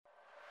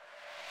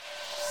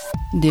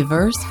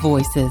Diverse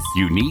voices.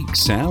 Unique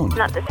sound.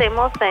 Not the same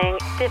old thing.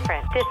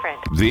 Different.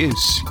 This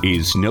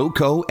is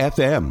NoCo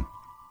FM.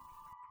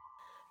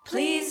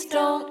 Please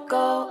don't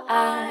go,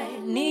 I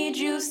need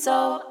you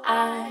so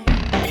I...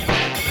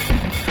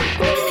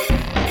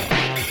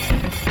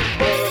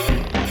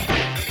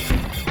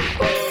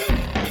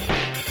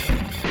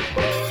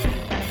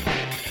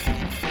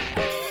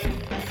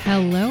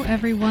 Hello,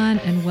 everyone,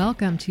 and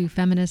welcome to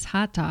Feminist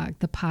Hot Dog,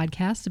 the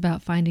podcast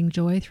about finding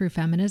joy through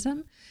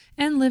feminism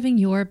and living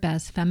your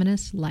best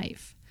feminist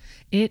life.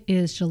 It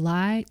is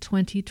July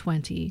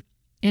 2020,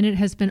 and it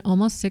has been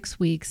almost 6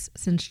 weeks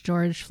since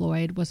George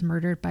Floyd was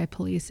murdered by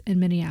police in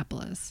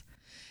Minneapolis.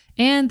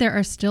 And there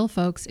are still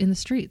folks in the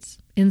streets,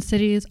 in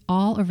cities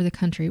all over the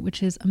country,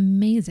 which is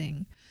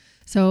amazing.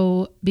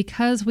 So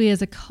because we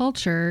as a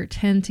culture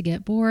tend to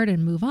get bored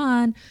and move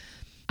on,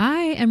 I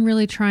am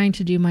really trying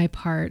to do my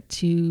part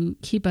to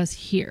keep us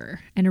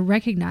here and to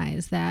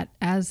recognize that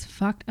as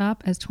fucked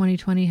up as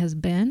 2020 has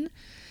been,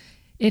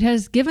 it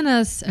has given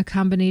us a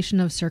combination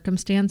of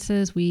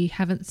circumstances we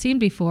haven't seen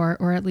before,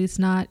 or at least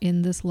not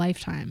in this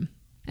lifetime.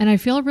 And I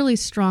feel really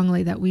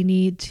strongly that we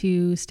need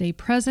to stay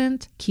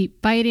present,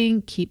 keep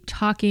fighting, keep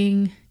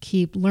talking,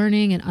 keep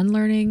learning and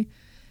unlearning,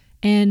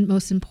 and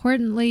most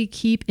importantly,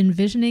 keep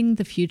envisioning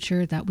the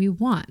future that we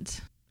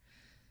want.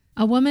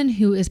 A woman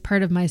who is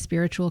part of my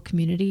spiritual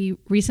community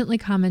recently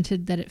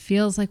commented that it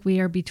feels like we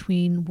are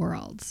between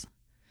worlds.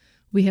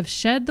 We have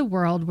shed the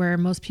world where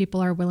most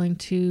people are willing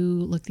to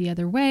look the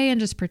other way and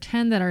just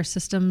pretend that our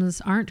systems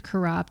aren't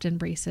corrupt and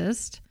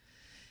racist.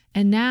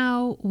 And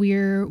now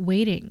we're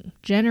waiting,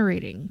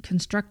 generating,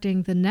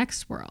 constructing the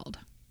next world.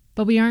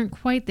 But we aren't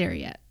quite there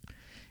yet.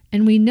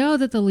 And we know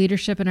that the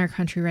leadership in our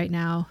country right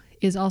now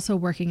is also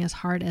working as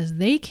hard as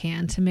they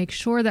can to make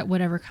sure that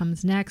whatever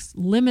comes next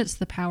limits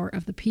the power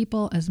of the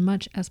people as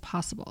much as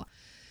possible,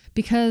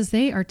 because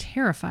they are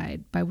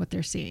terrified by what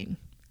they're seeing.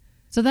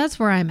 So that's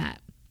where I'm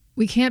at.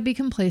 We can't be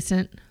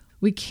complacent.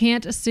 We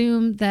can't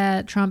assume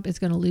that Trump is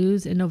going to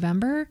lose in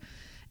November,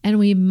 and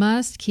we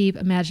must keep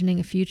imagining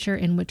a future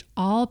in which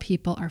all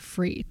people are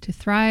free to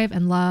thrive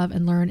and love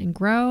and learn and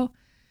grow,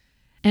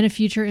 and a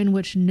future in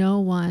which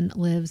no one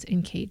lives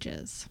in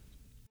cages.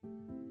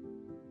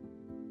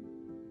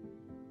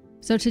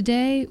 So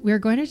today, we're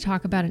going to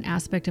talk about an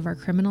aspect of our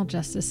criminal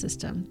justice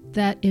system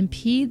that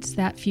impedes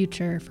that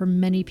future for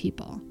many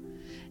people.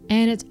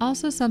 And it's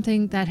also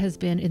something that has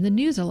been in the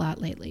news a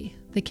lot lately,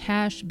 the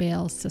cash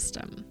bail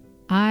system.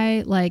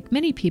 I, like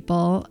many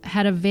people,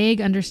 had a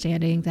vague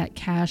understanding that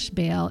cash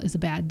bail is a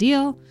bad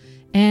deal,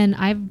 and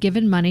I've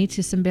given money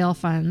to some bail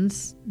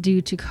funds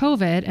due to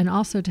COVID and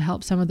also to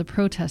help some of the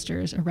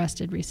protesters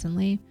arrested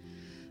recently.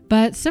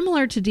 But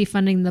similar to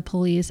defunding the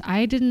police,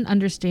 I didn't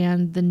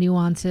understand the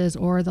nuances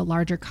or the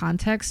larger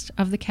context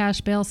of the cash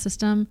bail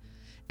system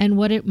and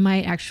what it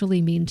might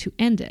actually mean to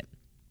end it.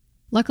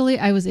 Luckily,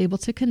 I was able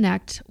to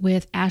connect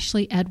with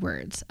Ashley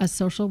Edwards, a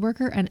social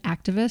worker and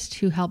activist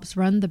who helps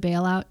run the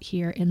bailout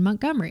here in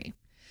Montgomery.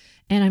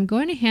 And I'm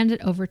going to hand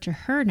it over to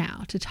her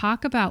now to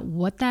talk about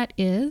what that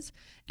is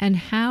and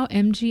how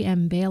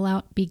MGM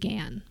bailout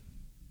began.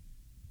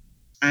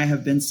 I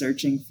have been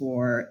searching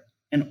for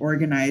an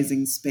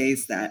organizing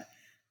space that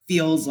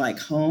feels like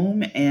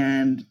home,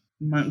 and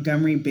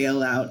Montgomery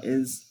bailout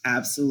is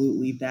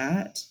absolutely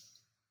that.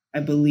 I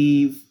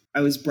believe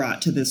I was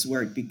brought to this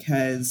work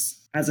because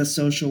as a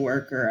social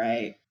worker,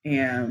 I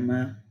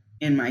am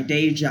in my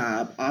day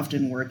job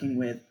often working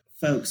with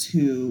folks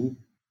who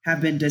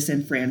have been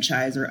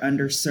disenfranchised or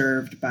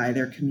underserved by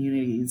their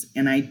communities.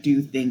 And I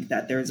do think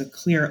that there's a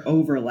clear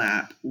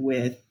overlap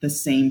with the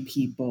same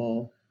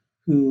people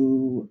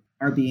who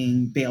are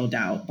being bailed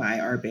out by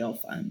our bail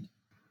fund.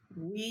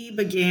 We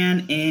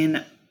began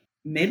in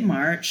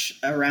mid-March,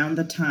 around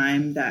the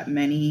time that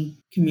many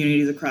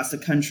communities across the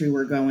country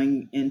were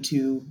going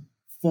into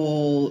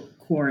full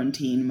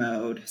quarantine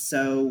mode.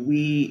 So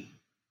we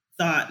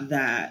thought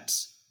that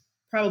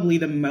probably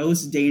the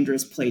most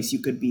dangerous place you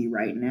could be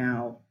right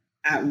now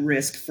at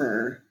risk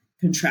for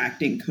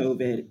contracting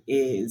COVID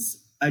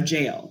is a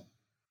jail.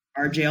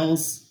 Our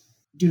jails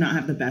do not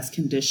have the best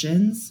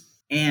conditions,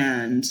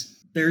 and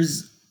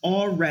there's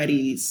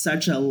already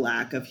such a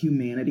lack of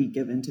humanity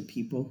given to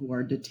people who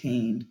are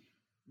detained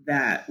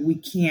that we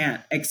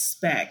can't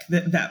expect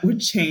that that would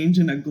change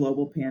in a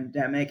global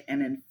pandemic.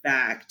 And in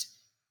fact,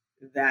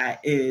 that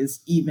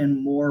is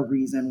even more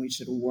reason we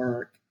should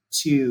work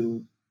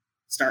to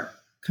start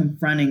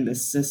confronting the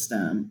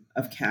system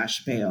of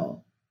cash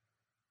bail.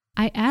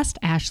 I asked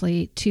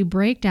Ashley to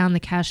break down the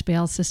cash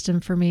bail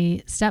system for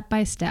me step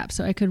by step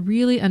so I could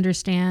really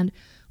understand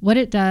what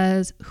it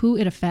does, who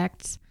it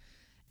affects,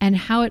 and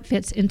how it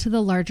fits into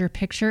the larger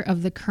picture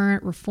of the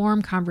current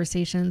reform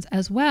conversations,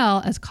 as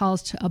well as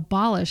calls to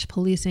abolish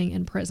policing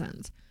in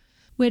prisons,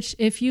 which,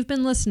 if you've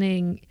been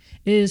listening,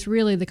 is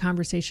really the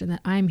conversation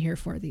that I'm here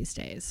for these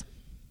days.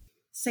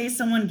 Say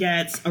someone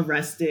gets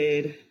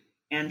arrested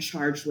and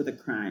charged with a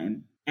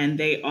crime, and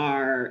they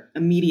are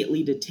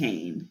immediately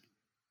detained.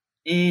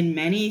 In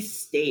many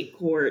state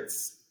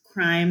courts,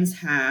 crimes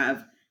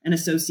have an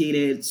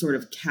associated sort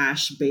of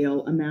cash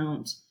bail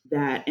amount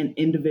that an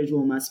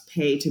individual must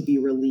pay to be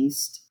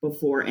released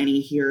before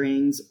any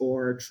hearings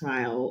or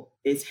trial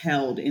is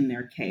held in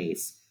their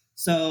case.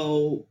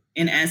 So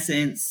in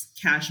essence,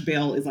 cash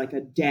bail is like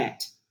a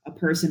debt a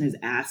person is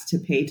asked to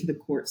pay to the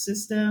court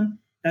system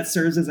that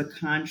serves as a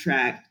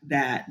contract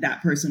that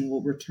that person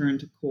will return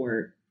to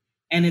court.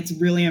 And it's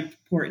really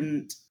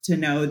important to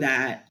know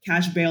that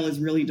cash bail is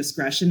really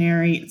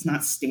discretionary. It's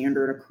not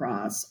standard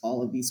across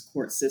all of these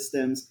court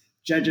systems.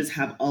 Judges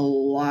have a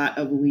lot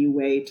of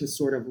leeway to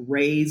sort of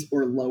raise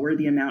or lower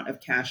the amount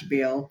of cash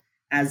bail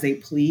as they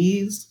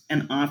please.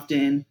 And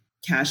often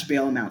cash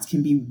bail amounts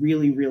can be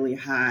really, really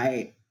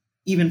high,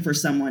 even for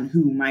someone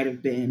who might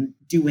have been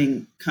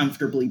doing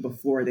comfortably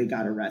before they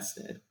got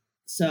arrested.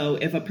 So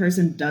if a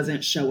person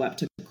doesn't show up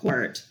to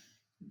court,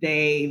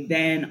 they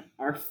then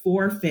are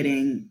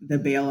forfeiting the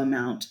bail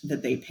amount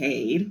that they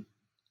paid,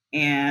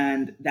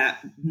 and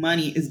that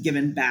money is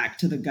given back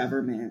to the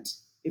government.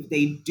 If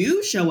they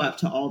do show up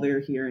to all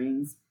their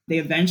hearings, they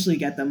eventually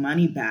get the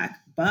money back,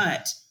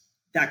 but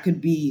that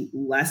could be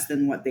less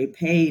than what they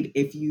paid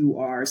if you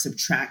are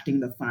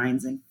subtracting the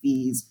fines and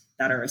fees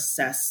that are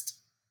assessed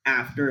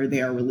after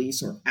they are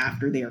released or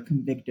after they are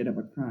convicted of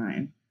a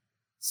crime.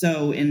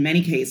 So in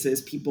many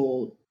cases,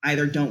 people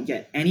either don't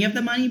get any of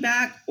the money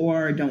back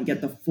or don't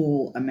get the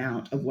full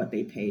amount of what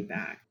they paid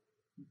back.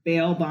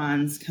 Bail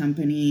bonds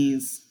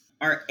companies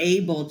are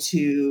able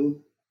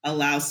to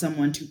allow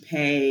someone to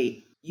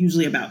pay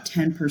usually about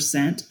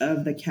 10%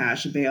 of the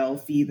cash bail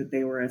fee that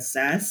they were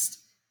assessed.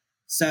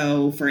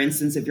 So for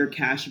instance, if your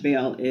cash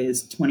bail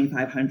is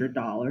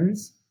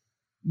 $2,500,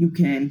 you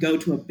can go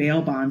to a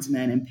bail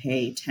bondsman and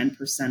pay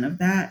 10% of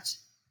that.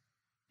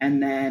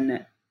 And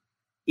then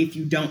if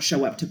you don't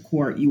show up to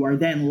court, you are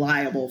then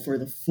liable for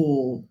the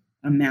full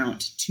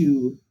amount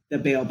to the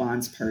bail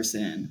bonds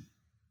person.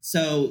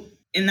 So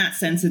in that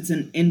sense, it's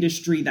an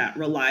industry that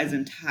relies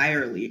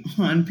entirely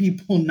on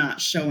people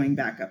not showing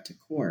back up to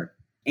court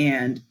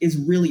and is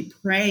really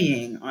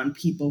preying on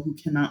people who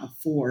cannot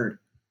afford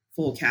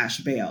full cash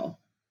bail.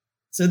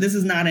 So this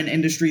is not an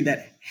industry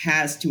that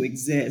has to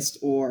exist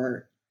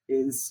or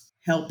is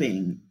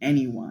helping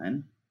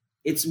anyone.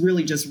 It's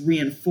really just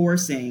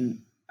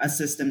reinforcing a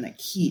system that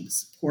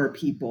keeps poor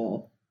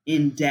people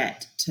in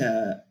debt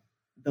to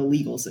the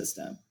legal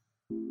system.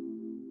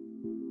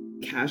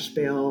 Cash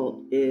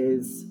bail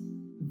is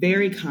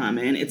very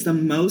common. It's the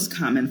most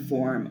common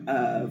form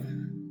of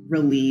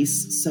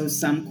release. So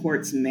some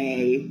courts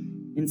may,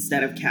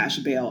 instead of cash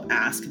bail,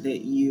 ask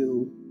that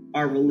you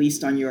are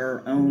released on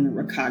your own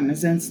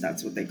recognizance.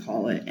 That's what they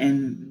call it.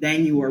 And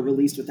then you are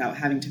released without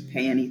having to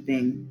pay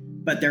anything.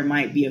 But there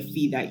might be a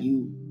fee that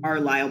you are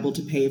liable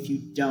to pay if you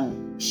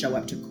don't show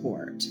up to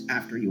court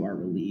after you are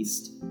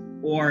released.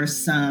 Or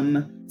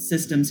some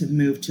systems have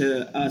moved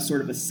to a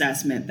sort of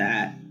assessment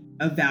that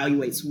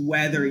evaluates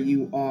whether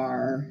you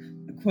are,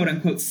 quote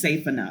unquote,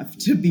 safe enough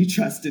to be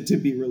trusted to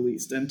be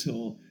released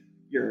until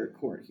your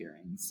court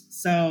hearings.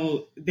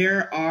 So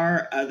there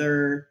are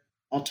other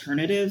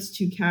alternatives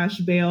to cash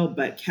bail,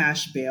 but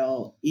cash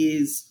bail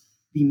is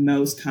the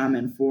most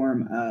common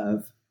form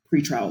of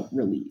pretrial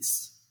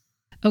release.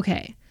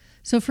 Okay.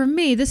 So for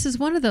me, this is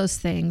one of those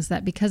things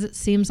that because it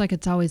seems like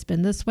it's always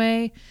been this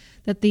way,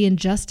 that the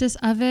injustice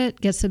of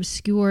it gets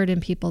obscured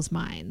in people's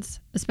minds,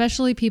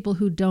 especially people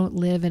who don't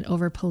live in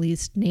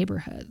over-policed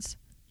neighborhoods.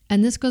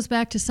 And this goes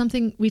back to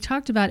something we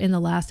talked about in the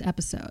last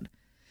episode,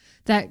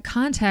 that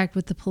contact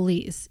with the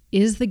police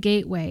is the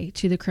gateway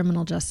to the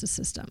criminal justice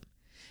system,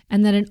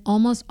 and that in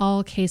almost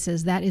all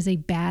cases, that is a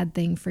bad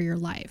thing for your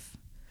life.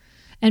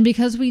 And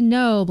because we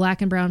know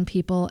Black and brown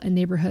people and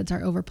neighborhoods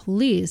are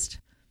over-policed,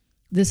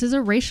 this is a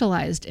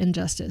racialized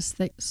injustice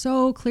that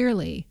so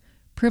clearly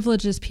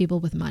privileges people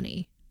with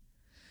money.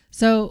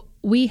 So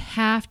we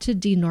have to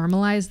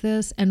denormalize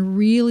this and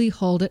really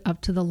hold it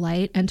up to the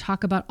light and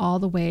talk about all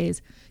the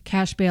ways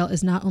cash bail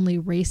is not only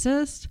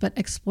racist, but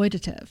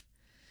exploitative.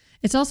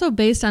 It's also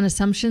based on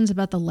assumptions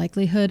about the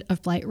likelihood of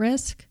flight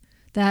risk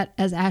that,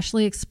 as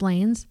Ashley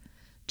explains,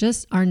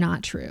 just are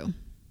not true.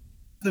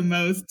 The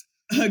most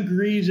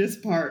egregious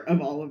part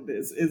of all of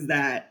this is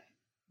that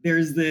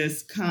there's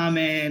this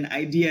common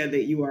idea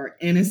that you are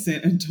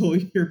innocent until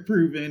you're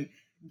proven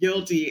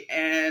guilty.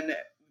 And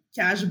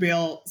cash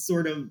bail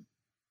sort of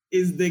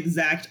is the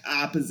exact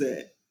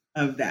opposite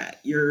of that.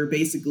 You're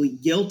basically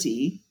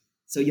guilty.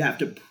 So you have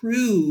to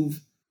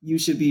prove you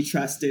should be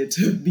trusted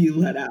to be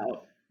let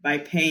out by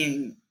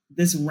paying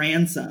this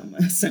ransom,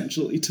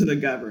 essentially, to the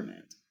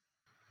government.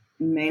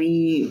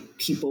 Many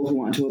people who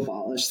want to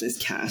abolish this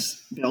cash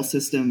bail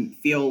system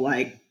feel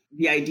like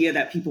the idea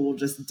that people will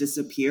just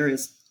disappear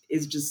is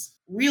just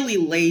really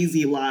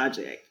lazy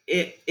logic.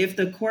 If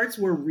the courts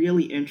were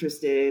really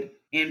interested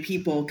in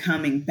people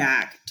coming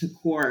back to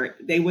court,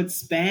 they would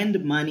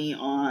spend money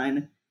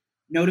on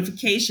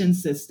notification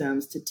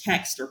systems to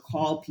text or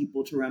call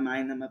people to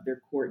remind them of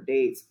their court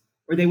dates,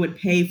 or they would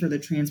pay for the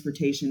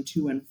transportation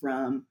to and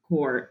from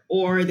court,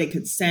 or they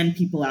could send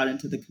people out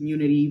into the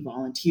community,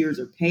 volunteers,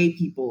 or pay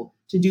people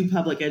to do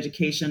public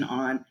education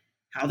on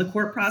how the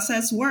court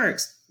process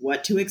works,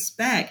 what to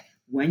expect,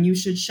 when you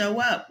should show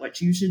up,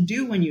 what you should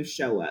do when you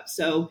show up.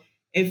 So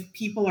if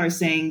people are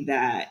saying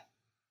that,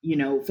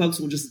 folks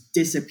will just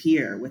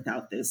disappear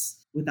without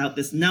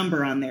this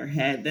number on their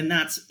head, then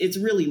it's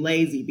really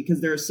lazy,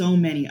 because there are so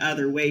many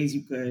other ways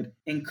you could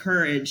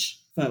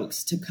encourage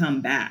folks to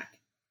come back.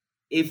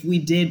 If we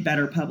did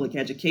better public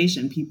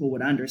education, people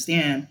would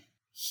understand,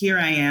 here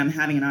I am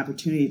having an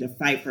opportunity to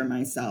fight for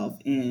myself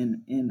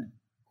in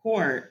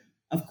court.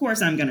 Of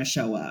course I'm going to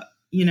show up,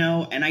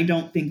 and I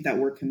don't think that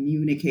we're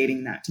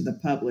communicating that to the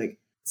public.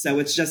 So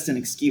it's just an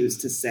excuse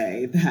to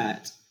say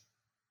that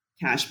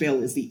cash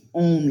bail is the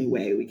only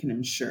way we can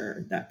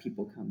ensure that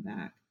people come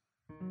back.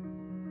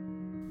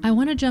 I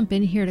want to jump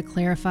in here to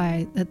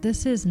clarify that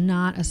this is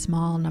not a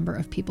small number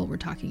of people we're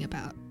talking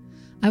about.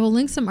 I will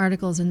link some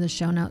articles in the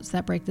show notes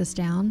that break this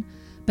down,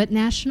 but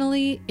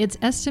nationally, it's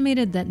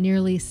estimated that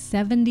nearly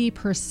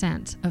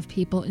 70% of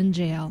people in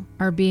jail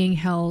are being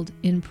held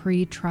in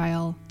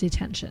pre-trial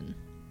detention.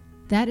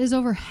 That is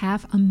over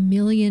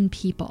 500,000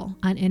 people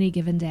on any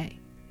given day.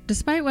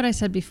 Despite what I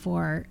said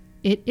before,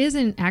 it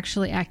isn't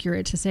actually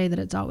accurate to say that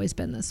it's always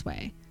been this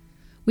way.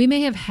 We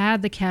may have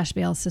had the cash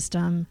bail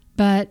system,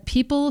 but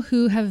people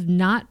who have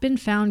not been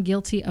found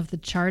guilty of the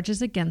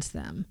charges against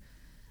them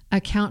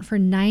account for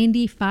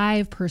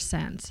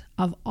 95%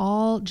 of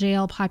all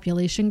jail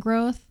population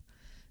growth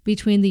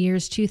between the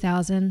years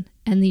 2000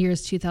 and the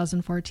years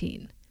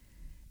 2014.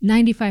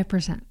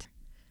 95%.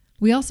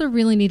 We also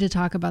really need to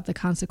talk about the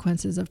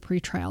consequences of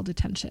pretrial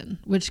detention,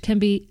 which can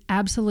be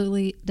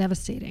absolutely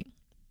devastating.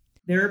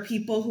 There are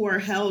people who are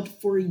held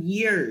for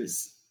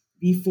years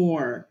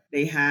before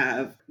they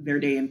have their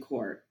day in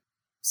court.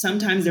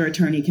 Sometimes their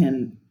attorney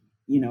can,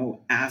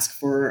 ask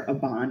for a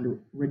bond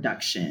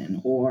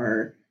reduction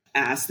or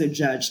ask the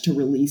judge to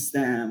release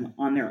them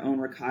on their own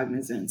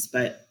recognizance.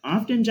 But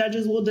often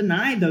judges will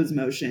deny those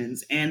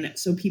motions. And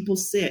so people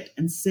sit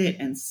and sit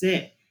and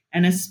sit.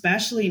 And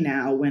especially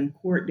now when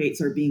court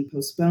dates are being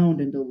postponed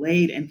and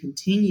delayed and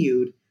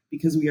continued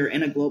because we are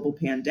in a global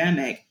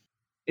pandemic,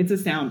 it's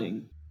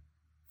astounding.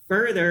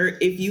 Further,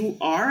 if you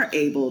are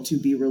able to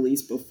be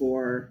released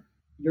before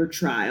your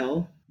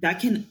trial,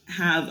 that can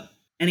have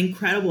an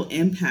incredible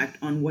impact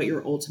on what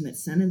your ultimate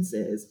sentence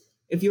is.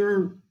 If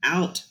you're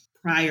out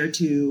prior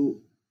to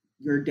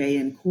your day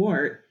in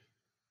court,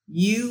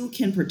 you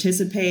can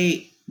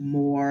participate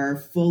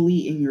more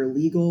fully in your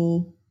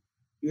legal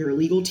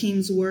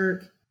team's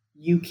work.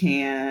 You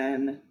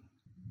can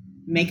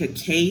make a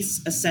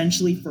case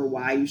essentially for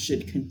why you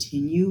should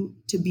continue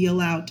to be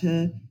allowed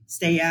to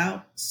stay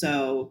out.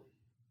 So,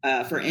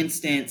 for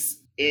instance,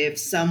 if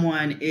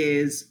someone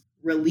is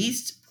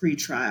released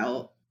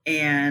pretrial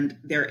and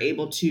they're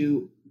able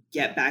to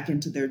get back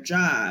into their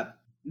job,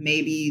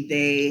 maybe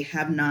they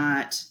have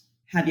not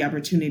had the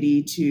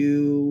opportunity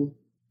to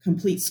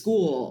complete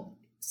school.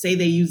 Say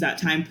they use that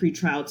time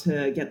pretrial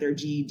to get their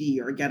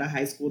GED or get a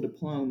high school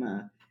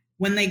diploma.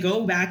 When they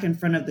go back in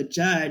front of the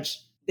judge,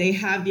 they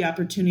have the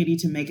opportunity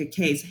to make a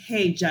case.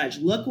 Hey, judge,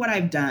 look what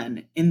I've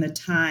done in the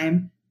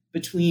time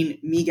between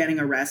me getting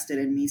arrested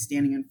and me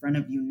standing in front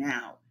of you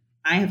now.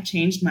 I have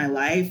changed my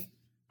life.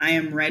 I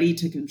am ready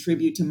to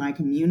contribute to my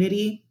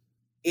community.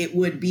 It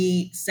would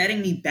be setting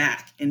me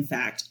back, in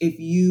fact, if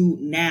you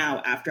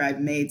now, after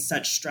I've made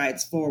such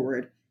strides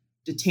forward,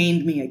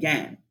 detained me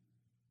again.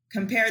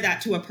 Compare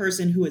that to a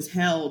person who is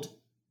held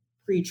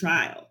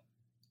pre-trial.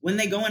 When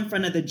they go in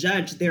front of the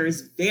judge, there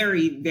is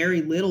very,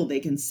 very little they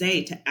can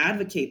say to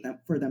advocate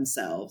for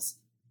themselves.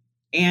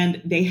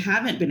 And they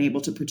haven't been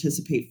able to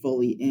participate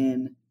fully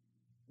in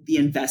the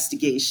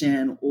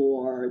investigation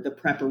or the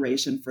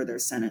preparation for their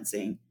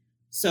sentencing.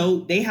 So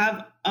they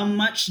have a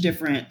much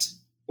different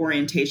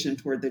orientation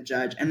toward the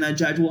judge, and the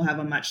judge will have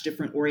a much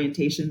different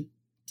orientation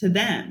to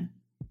them.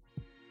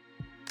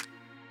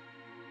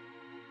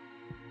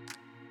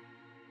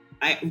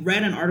 I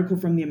read an article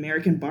from the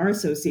American Bar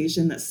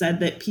Association that said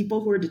that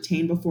people who are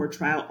detained before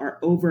trial are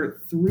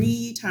over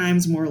 3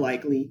 times more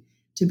likely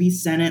to be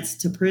sentenced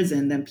to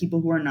prison than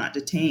people who are not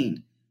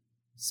detained.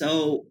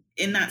 So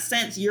in that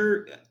sense,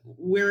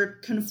 we're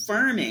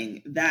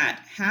confirming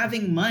that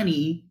having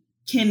money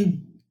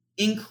can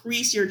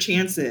increase your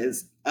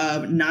chances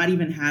of not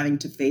even having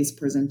to face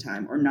prison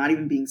time or not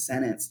even being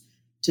sentenced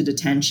to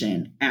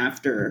detention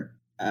after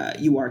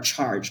you are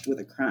charged with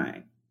a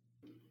crime.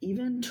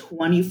 Even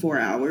 24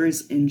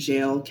 hours in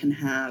jail can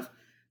have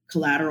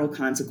collateral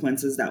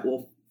consequences that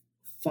will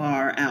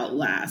far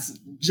outlast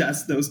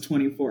just those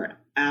 24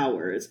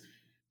 hours.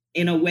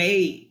 In a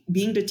way,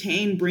 being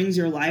detained brings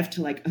your life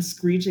to like a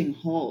screeching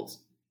halt.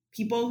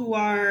 People who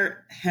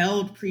are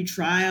held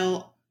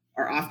pre-trial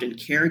are often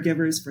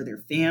caregivers for their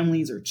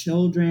families or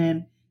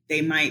children.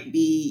 They might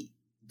be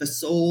the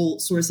sole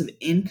source of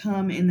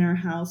income in their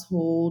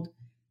household,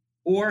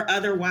 or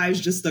otherwise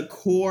just the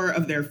core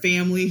of their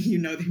family.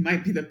 They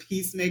might be the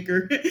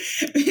peacemaker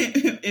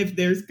if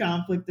there's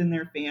conflict in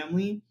their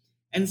family.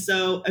 And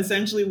so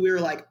essentially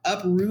we're like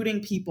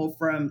uprooting people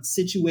from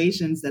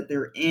situations that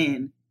they're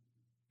in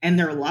and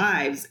their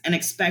lives and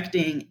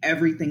expecting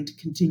everything to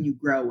continue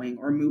growing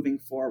or moving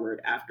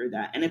forward after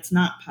that. And it's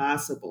not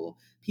possible.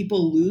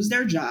 People lose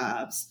their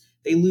jobs.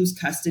 They lose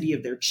custody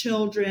of their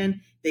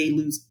children. They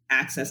lose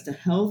access to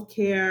health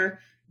care.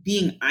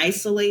 Being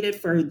isolated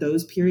for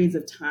those periods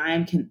of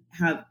time can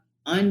have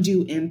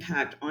undue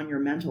impact on your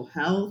mental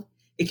health.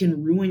 It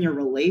can ruin your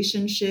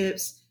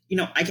relationships.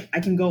 I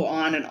can go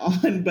on and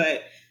on,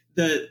 but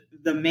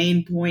the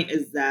main point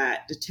is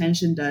that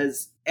detention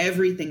does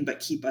everything but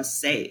keep us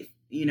safe.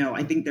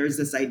 I think there's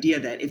this idea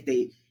that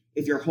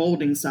if you're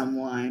holding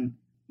someone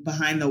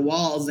behind the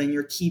walls, then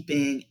you're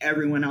keeping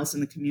everyone else in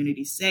the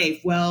community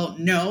safe. Well,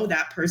 no,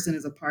 that person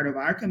is a part of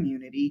our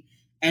community,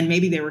 and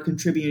maybe they were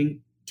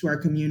contributing to our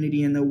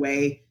community in the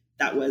way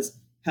that was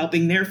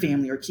helping their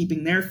family or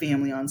keeping their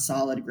family on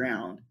solid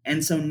ground.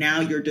 And so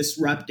now you're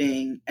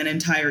disrupting an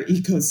entire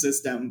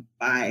ecosystem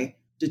by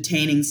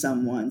detaining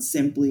someone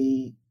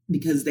simply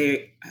because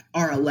they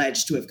are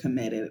alleged to have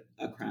committed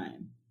a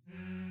crime.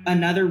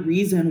 Another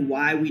reason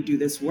why we do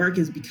this work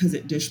is because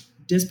it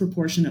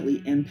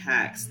disproportionately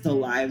impacts the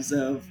lives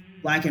of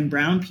Black and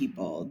Brown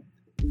people.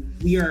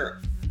 We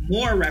are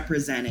more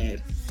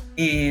represented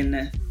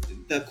in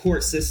the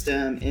court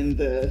system, in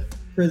the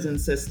prison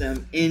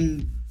system,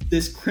 in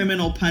this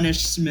criminal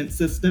punishment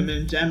system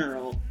in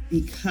general,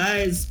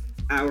 because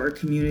our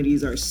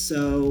communities are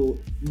so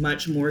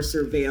much more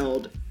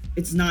surveilled.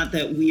 It's not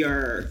that we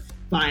are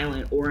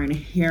violent or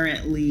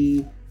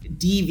inherently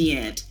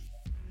deviant.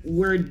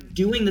 We're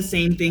doing the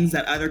same things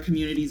that other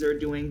communities are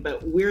doing,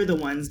 but we're the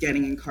ones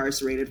getting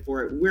incarcerated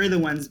for it. We're the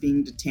ones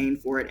being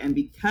detained for it. And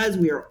because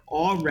we are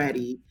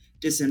already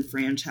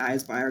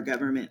disenfranchised by our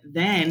government,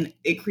 then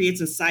it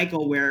creates a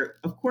cycle where,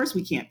 of course,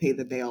 we can't pay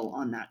the bail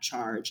on that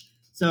charge.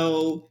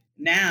 So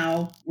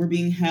now we're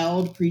being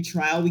held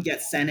pre-trial, we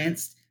get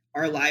sentenced,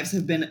 our lives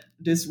have been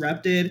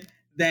disrupted,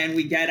 then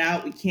we get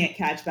out, we can't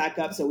catch back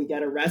up, so we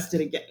get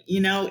arrested again.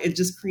 It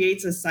just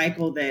creates a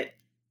cycle that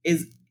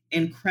is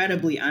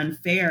incredibly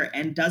unfair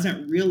and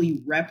doesn't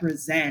really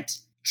represent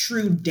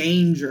true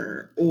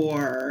danger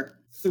or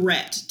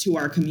threat to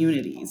our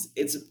communities.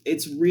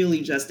 It's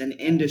really just an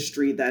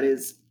industry that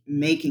is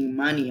making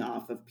money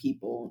off of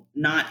people,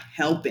 not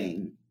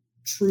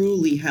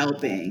truly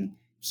helping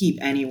keep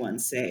anyone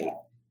safe.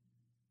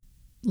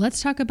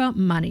 Let's talk about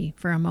money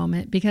for a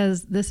moment,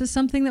 because this is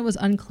something that was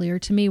unclear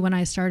to me when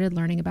I started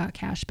learning about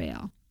cash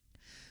bail.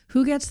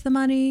 Who gets the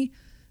money?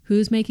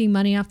 Who's making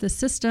money off the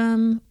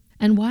system?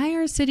 And why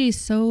are cities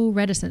so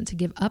reticent to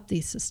give up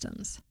these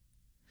systems?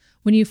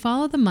 When you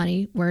follow the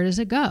money, where does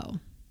it go?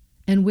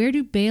 And where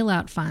do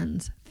bailout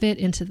funds fit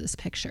into this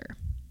picture?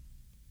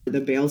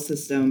 The bail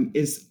system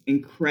is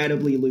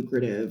incredibly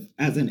lucrative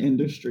as an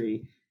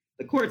industry.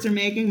 The courts are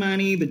making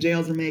money, the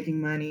jails are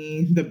making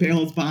money, the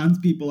bails bonds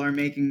people are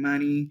making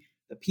money,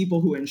 the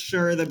people who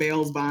insure the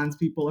bails bonds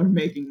people are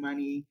making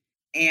money.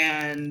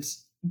 And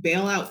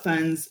bailout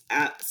funds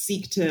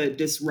seek to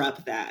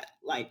disrupt that,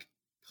 like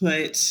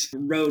put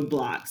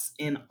roadblocks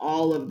in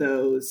all of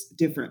those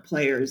different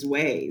players'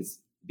 ways,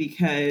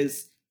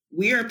 because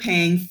we are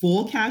paying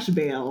full cash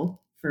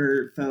bail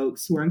for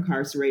folks who are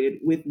incarcerated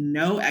with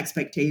no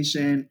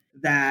expectation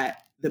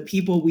that the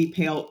people we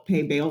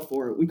pay bail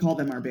for, we call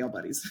them our bail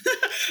buddies,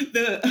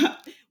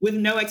 with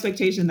no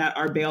expectation that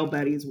our bail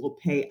buddies will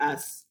pay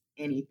us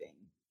anything.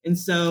 And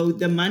so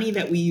the money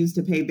that we use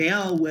to pay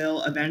bail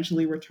will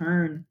eventually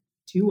return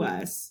to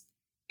us,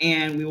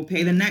 and we will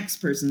pay the next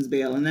person's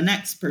bail and the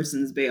next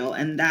person's bail.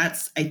 And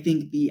that's, I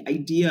think, the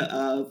idea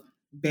of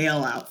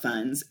bailout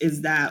funds,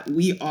 is that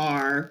we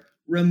are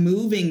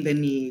removing the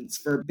needs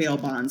for bail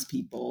bonds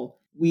people.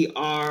 We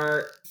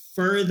are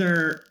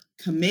further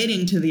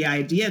committing to the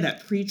idea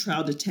that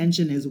pretrial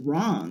detention is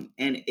wrong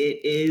and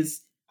it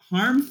is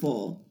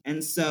harmful.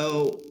 And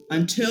so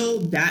until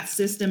that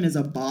system is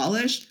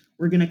abolished,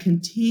 we're going to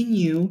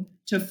continue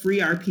to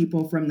free our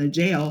people from the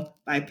jail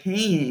by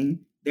paying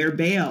their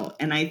bail.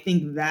 And I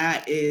think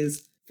that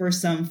is, for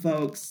some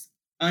folks,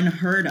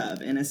 unheard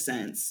of in a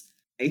sense.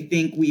 I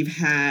think we've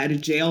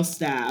had jail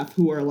staff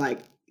who are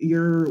like,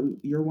 you're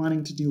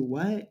wanting to do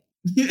what?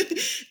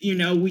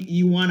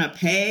 You want to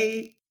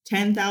pay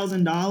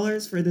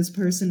 $10,000 for this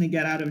person to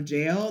get out of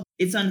jail?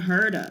 It's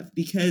unheard of,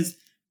 because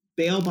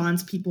bail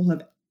bonds people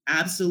have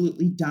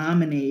absolutely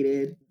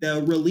dominated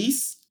the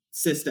release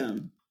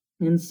system.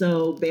 And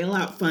so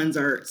bailout funds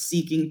are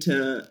seeking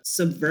to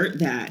subvert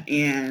that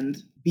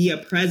and be a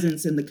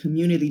presence in the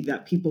community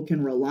that people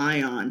can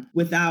rely on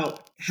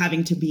without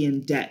having to be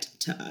in debt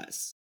to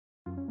us.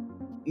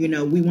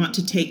 We want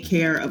to take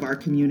care of our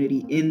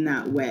community in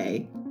that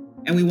way.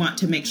 And we want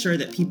to make sure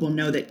that people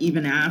know that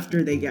even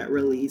after they get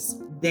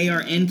released, they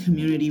are in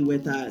community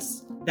with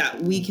us,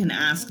 that we can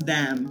ask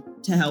them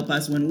to help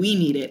us when we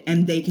need it,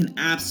 and they can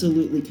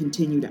absolutely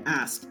continue to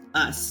ask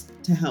us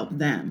to help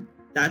them.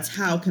 That's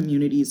how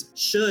communities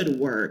should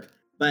work.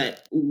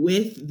 But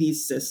with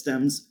these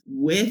systems,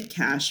 with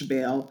cash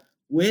bail,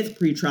 with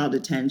pretrial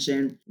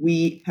detention,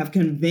 we have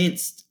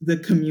convinced the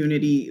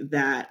community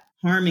that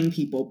harming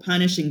people,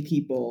 punishing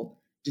people,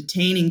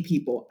 detaining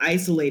people,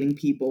 isolating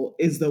people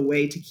is the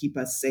way to keep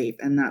us safe.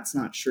 And that's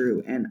not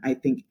true. And I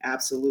think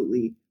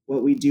absolutely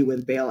what we do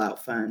with bailout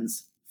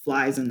funds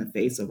flies in the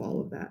face of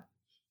all of that.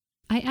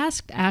 I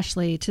asked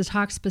Ashley to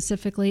talk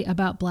specifically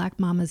about Black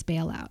Mama's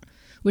Bailout,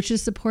 which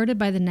is supported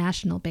by the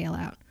National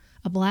Bailout,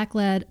 a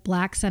Black-led,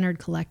 Black-centered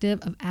collective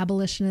of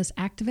abolitionist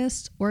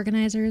activists,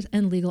 organizers,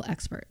 and legal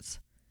experts.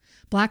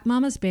 Black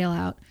Mama's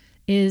Bailout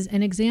is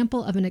an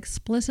example of an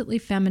explicitly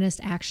feminist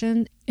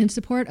action in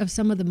support of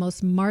some of the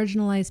most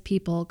marginalized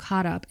people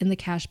caught up in the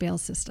cash bail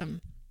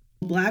system.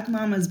 Black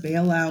Mama's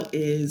Bailout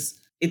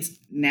it's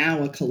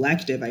now a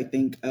collective, I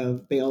think,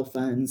 of bail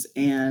funds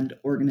and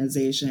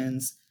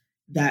organizations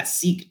that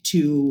seek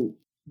to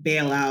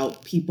bail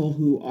out people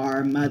who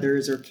are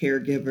mothers or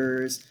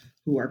caregivers,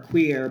 who are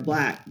queer,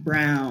 Black,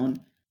 brown,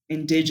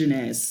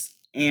 indigenous,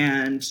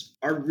 and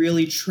are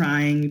really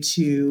trying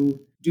to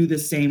do the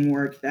same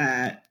work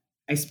that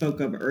I spoke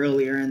of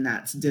earlier, and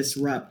that's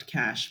disrupt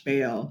cash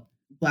bail.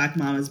 Black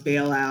Mama's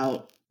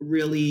Bailout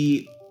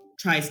really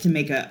tries to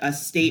make a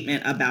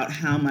statement about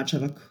how much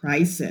of a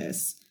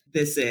crisis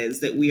this is,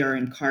 that we are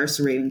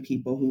incarcerating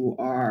people who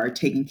are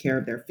taking care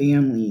of their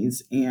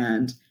families,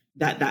 and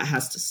that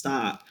has to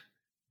stop.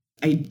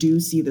 I do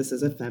see this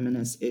as a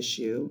feminist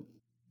issue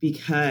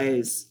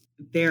because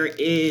there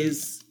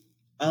is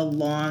a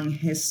long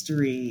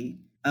history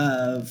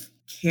of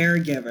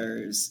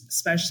caregivers,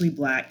 especially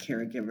Black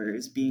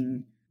caregivers,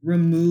 being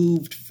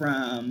removed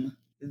from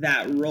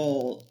that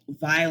role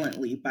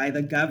violently by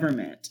the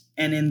government,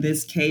 and in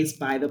this case,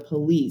 by the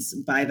police,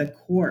 by the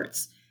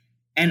courts.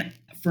 And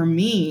for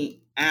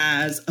me,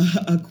 as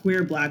a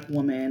queer Black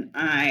woman,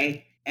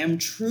 I am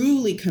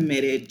truly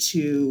committed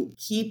to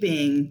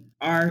keeping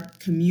our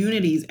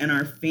communities and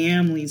our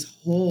families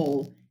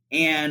whole.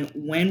 And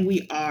when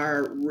we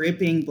are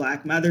ripping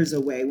Black mothers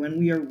away, when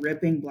we are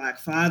ripping Black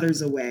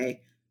fathers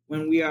away,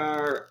 when we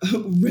are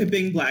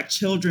ripping Black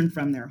children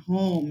from their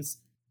homes,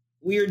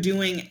 we are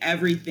doing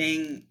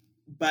everything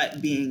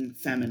but being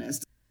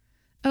feminist.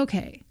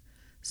 Okay,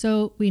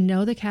 so we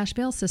know the cash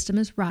bail system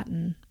is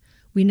rotten.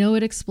 We know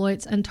it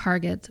exploits and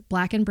targets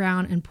Black and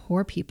brown and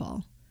poor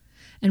people.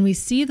 And we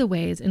see the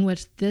ways in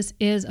which this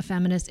is a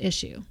feminist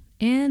issue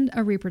and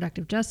a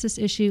reproductive justice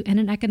issue and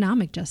an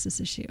economic justice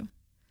issue.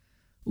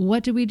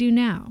 What do we do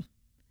now?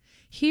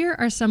 Here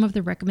are some of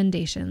the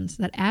recommendations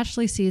that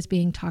Ashley sees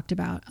being talked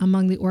about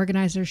among the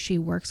organizers she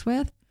works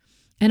with,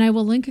 and I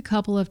will link a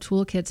couple of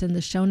toolkits in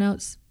the show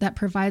notes that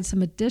provide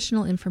some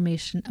additional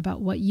information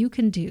about what you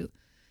can do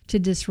to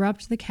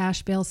disrupt the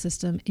cash bail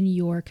system in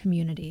your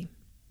community.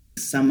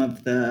 Some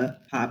of the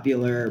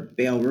popular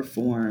bail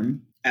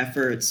reform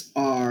efforts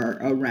are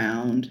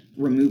around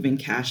removing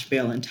cash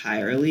bail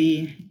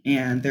entirely,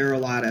 and there are a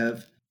lot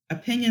of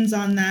opinions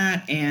on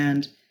that,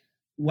 and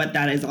what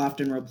that is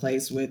often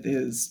replaced with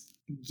is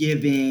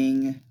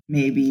giving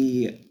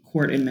maybe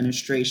court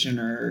administration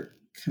or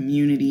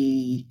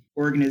community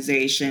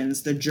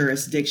organizations the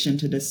jurisdiction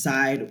to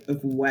decide of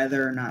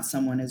whether or not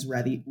someone is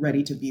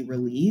ready to be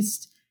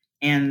released.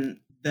 And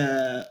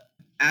the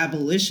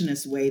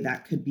abolitionist way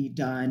that could be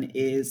done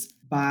is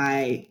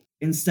by,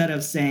 instead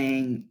of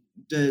saying,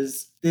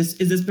 is this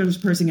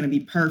person going to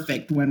be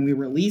perfect when we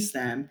release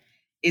them?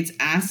 It's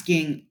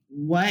asking,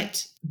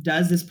 what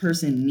does this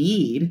person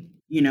need?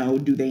 You know,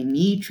 do they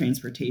need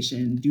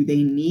transportation? Do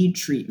they need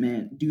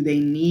treatment? Do they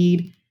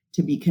need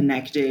to be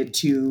connected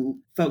to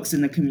folks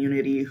in the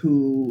community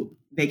who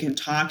they can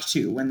talk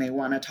to when they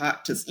want to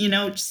talk to,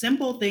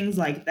 simple things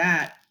like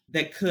that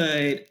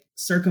could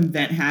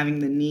circumvent having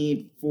the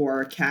need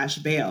for cash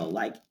bail.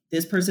 Like,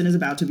 this person is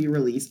about to be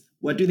released.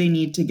 What do they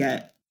need to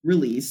get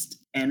released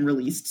and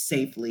released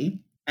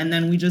safely? And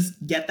then we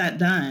just get that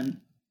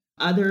done.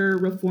 Other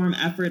reform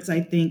efforts,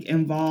 I think,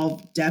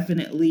 involve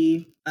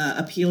definitely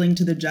appealing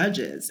to the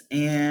judges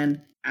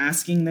and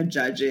asking the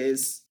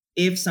judges,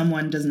 if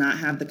someone does not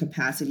have the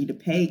capacity to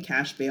pay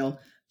cash bail,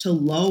 to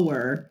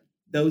lower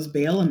those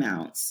bail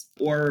amounts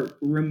or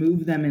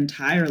remove them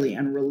entirely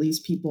and release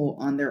people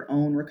on their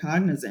own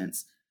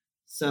recognizance.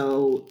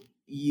 So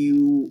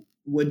you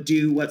would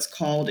do what's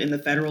called in the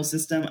federal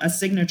system a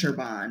signature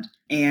bond.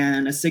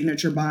 And a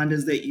signature bond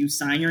is that you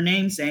sign your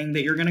name saying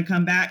that you're going to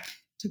come back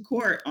to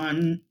court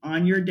on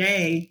your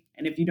day.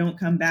 And if you don't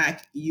come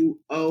back,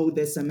 you owe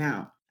this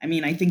amount. I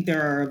mean, I think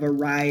there are a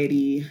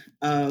variety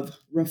of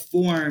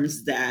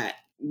reforms that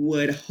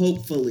would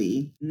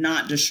hopefully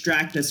not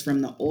distract us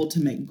from the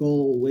ultimate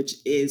goal, which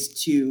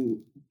is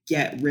to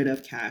get rid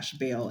of cash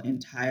bail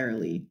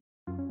entirely.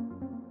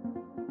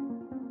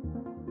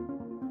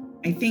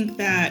 I think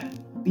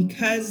that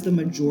because the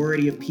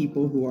majority of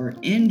people who are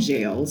in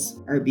jails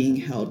are being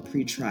held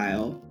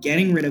pretrial,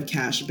 getting rid of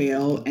cash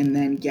bail and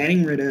then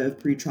getting rid of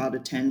pretrial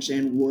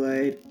detention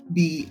would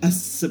be a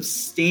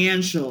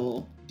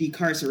substantial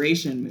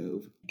decarceration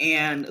move.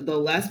 And the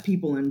less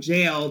people in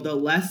jail, the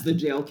less the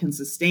jail can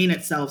sustain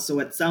itself. So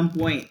at some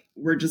point,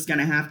 we're just going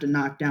to have to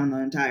knock down the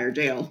entire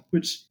jail,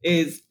 which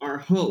is our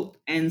hope.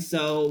 And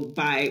so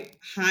by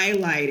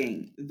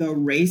highlighting the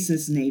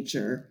racist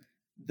nature,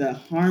 the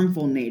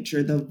harmful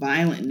nature, the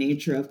violent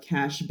nature of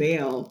cash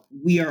bail,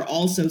 we are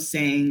also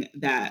saying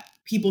that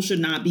people should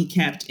not be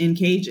kept in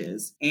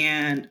cages.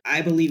 And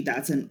I believe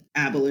that's an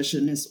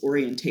abolitionist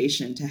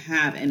orientation to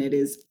have. And it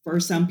is, for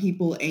some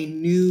people,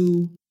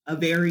 a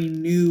very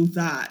new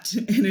thought,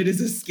 and it is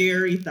a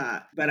scary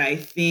thought. But I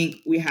think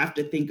we have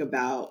to think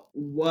about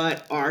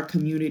what our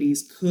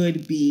communities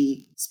could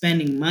be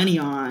spending money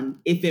on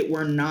if it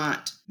were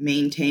not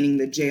maintaining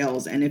the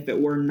jails and if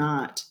it were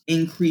not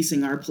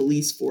increasing our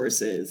police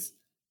forces.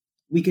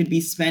 We could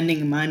be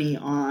spending money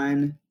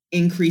on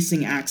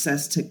increasing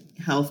access to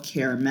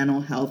healthcare,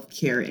 mental health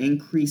care,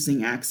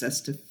 increasing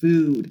access to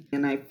food.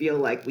 And I feel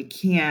like we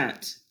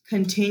can't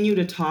continue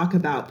to talk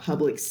about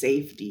public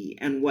safety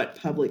and what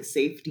public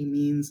safety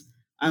means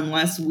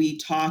unless we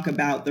talk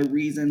about the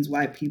reasons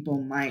why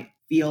people might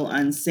feel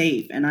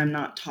unsafe. And I'm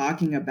not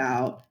talking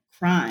about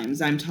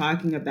crimes. I'm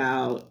talking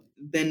about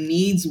the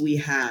needs we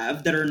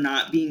have that are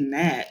not being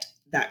met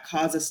that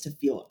cause us to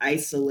feel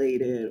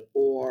isolated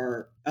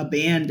or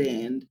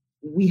abandoned.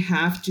 We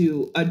have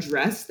to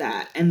address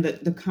that. And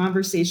the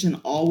conversation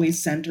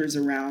always centers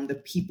around the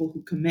people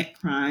who commit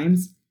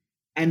crimes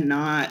and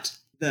not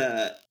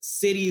the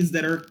cities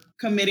that are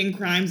committing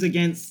crimes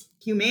against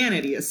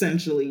humanity,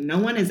 essentially. No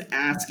one is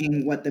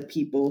asking what the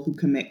people who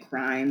commit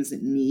crimes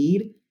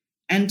need.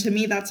 And to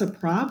me, that's a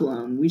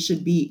problem. We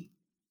should be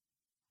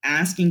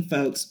asking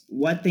folks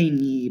what they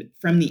need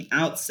from the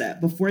outset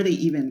before they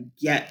even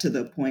get to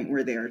the point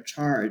where they are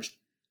charged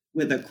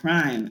with a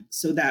crime,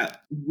 so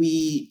that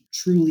we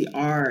truly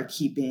are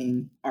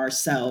keeping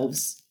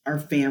ourselves, our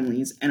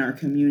families, and our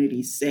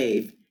communities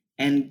safe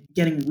and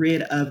getting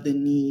rid of the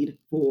need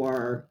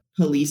for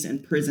police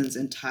and prisons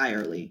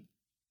entirely.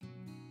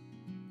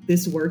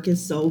 This work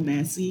is so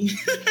messy.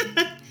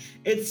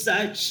 It's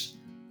such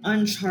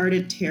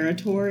uncharted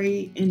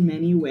territory in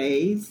many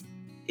ways.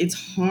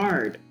 It's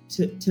hard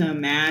to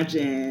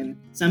imagine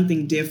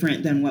something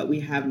different than what we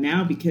have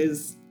now,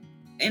 because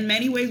in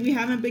many ways we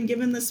haven't been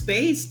given the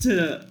space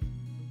to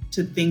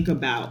think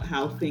about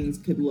how things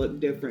could look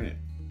different.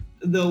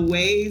 The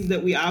ways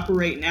that we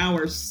operate now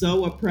are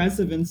so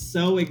oppressive and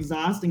so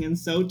exhausting and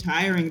so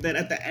tiring that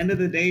at the end of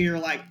the day, you're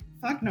like,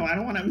 fuck no, I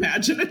don't want to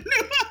imagine a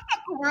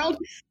new world.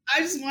 I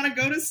just want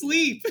to go to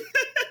sleep.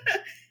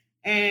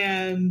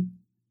 And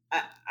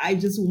I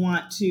just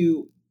want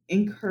to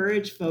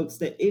encourage folks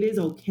that it is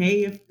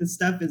okay if the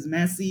stuff is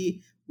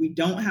messy. We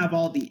don't have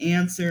all the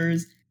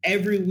answers.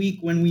 Every week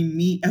when we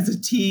meet as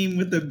a team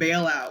with the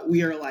bailout,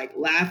 we are like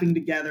laughing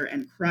together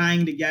and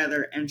crying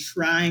together and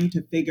trying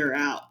to figure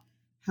out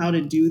how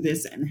to do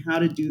this and how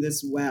to do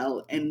this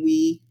well. And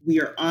we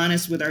are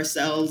honest with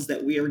ourselves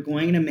that we are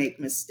going to make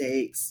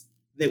mistakes,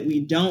 that we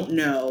don't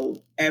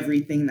know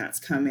everything that's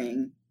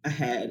coming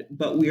ahead,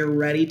 but we are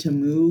ready to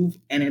move,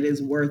 and it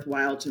is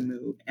worthwhile to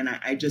move. And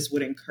I just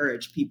would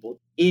encourage people,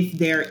 if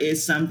there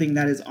is something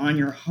that is on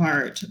your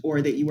heart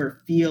or that you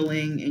are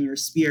feeling in your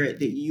spirit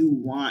that you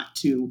want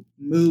to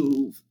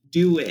move,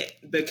 do it,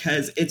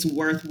 because it's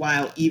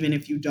worthwhile even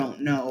if you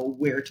don't know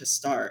where to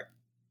start.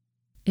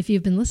 If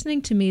you've been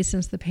listening to me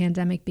since the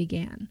pandemic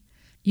began,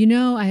 you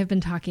know I have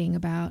been talking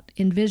about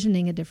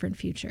envisioning a different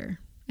future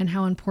and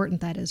how important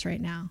that is right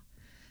now.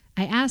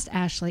 I asked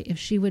Ashley if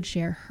she would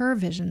share her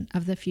vision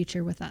of the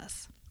future with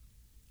us.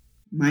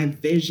 My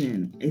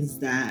vision is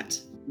that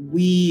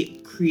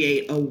we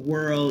create a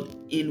world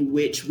in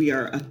which we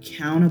are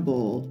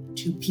accountable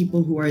to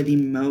people who are the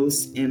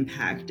most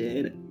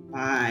impacted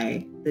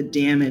by the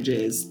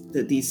damages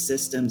that these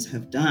systems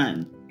have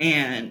done.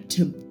 And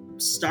to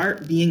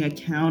start being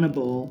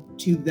accountable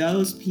to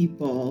those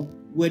people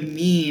would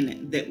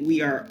mean that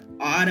we are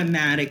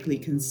automatically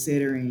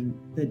considering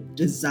the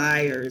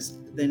desires,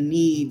 the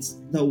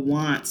needs, the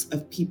wants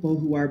of people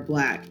who are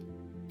Black,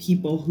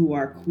 people who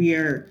are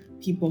queer,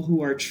 people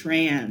who are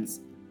trans.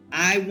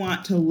 I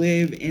want to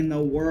live in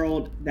the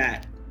world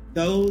that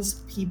those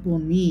people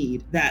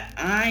need, that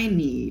I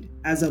need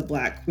as a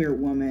Black queer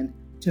woman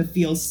to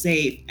feel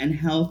safe and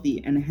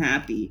healthy and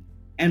happy.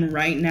 And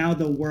right now,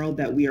 the world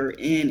that we are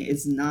in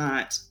is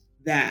not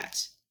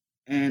that.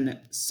 And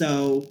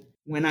so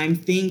when I'm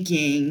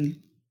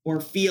thinking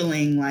or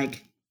feeling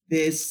like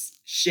this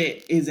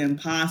shit is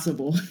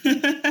impossible,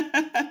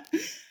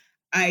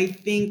 I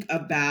think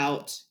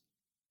about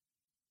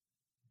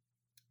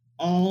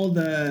all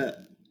the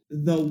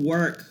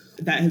work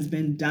that has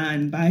been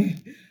done by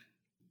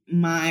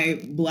my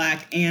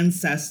Black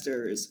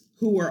ancestors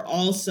who were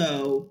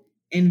also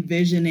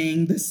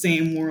envisioning the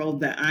same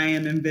world that I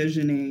am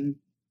envisioning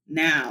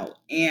now.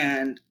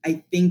 And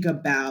I think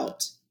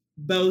about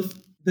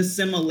both the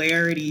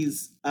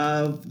similarities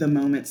of the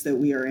moments that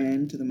we are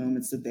in to the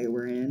moments that they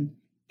were in.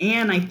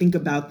 And I think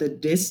about the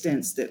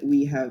distance that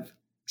we have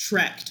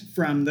trekked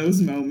from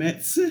those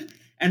moments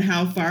and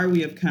how far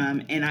we have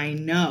come. And I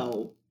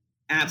know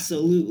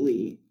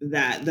absolutely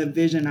that the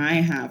vision I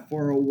have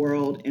for a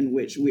world in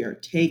which we are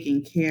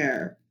taking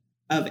care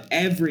of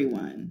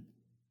everyone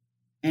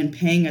and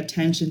paying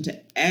attention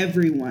to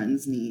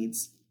everyone's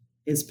needs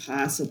is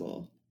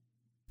possible.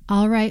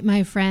 All right,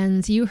 my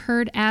friends, you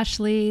heard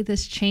Ashley.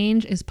 This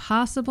change is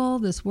possible.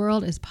 This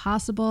world is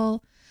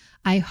possible.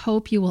 I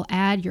hope you will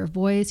add your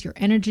voice, your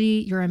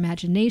energy, your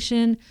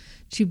imagination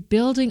to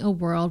building a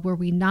world where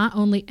we not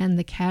only end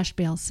the cash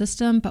bail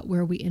system, but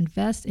where we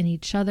invest in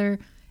each other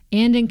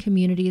and in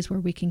communities where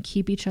we can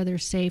keep each other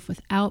safe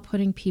without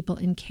putting people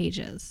in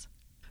cages.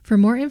 For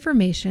more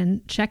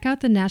information, check out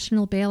the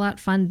National Bailout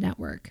Fund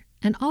Network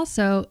and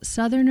also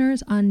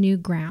Southerners on New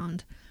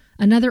Ground,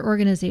 another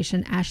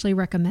organization Ashley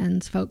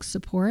recommends folks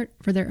support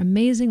for their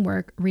amazing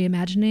work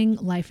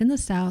reimagining life in the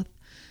South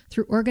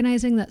through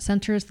organizing that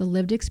centers the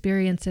lived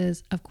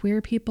experiences of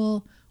queer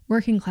people,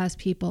 working class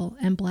people,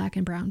 and Black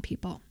and Brown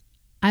people.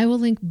 I will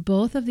link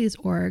both of these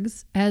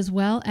orgs, as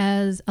well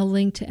as a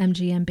link to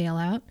MGM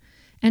Bailout,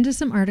 and to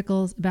some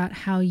articles about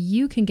how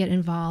you can get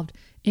involved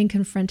in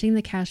confronting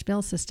the cash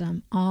bail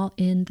system, all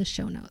in the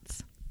show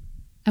notes.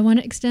 I want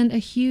to extend a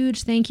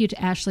huge thank you to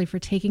Ashley for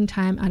taking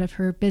time out of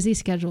her busy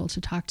schedule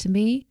to talk to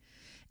me,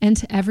 and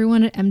to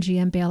everyone at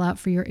MGM Bailout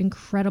for your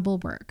incredible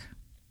work.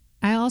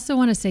 I also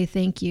want to say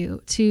thank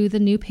you to the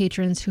new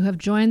patrons who have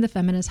joined the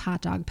Feminist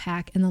Hot Dog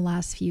Pack in the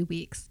last few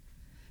weeks.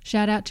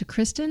 Shout out to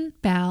Kristen,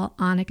 Bal,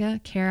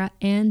 Annika, Kara,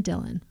 and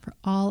Dylan for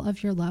all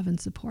of your love and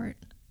support.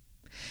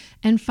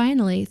 And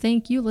finally,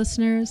 thank you,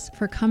 listeners,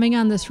 for coming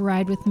on this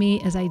ride with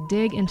me as I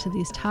dig into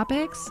these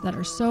topics that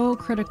are so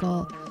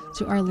critical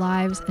to our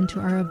lives and to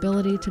our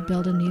ability to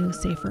build a new,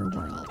 safer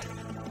world.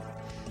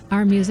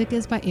 Our music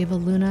is by Ava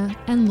Luna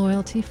and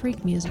Loyalty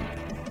Freak Music.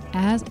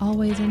 As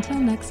always, until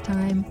next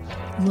time,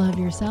 love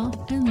yourself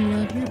and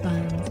love your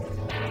buns.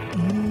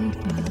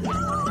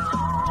 Goodbye.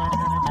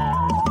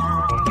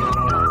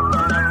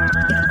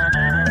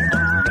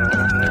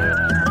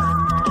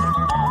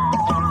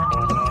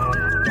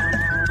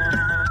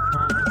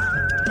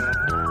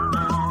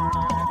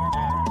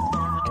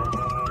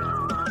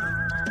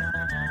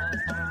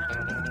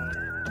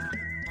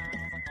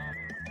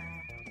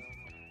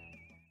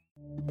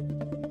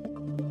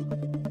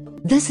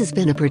 This has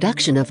been a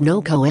production of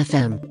NoCo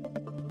FM.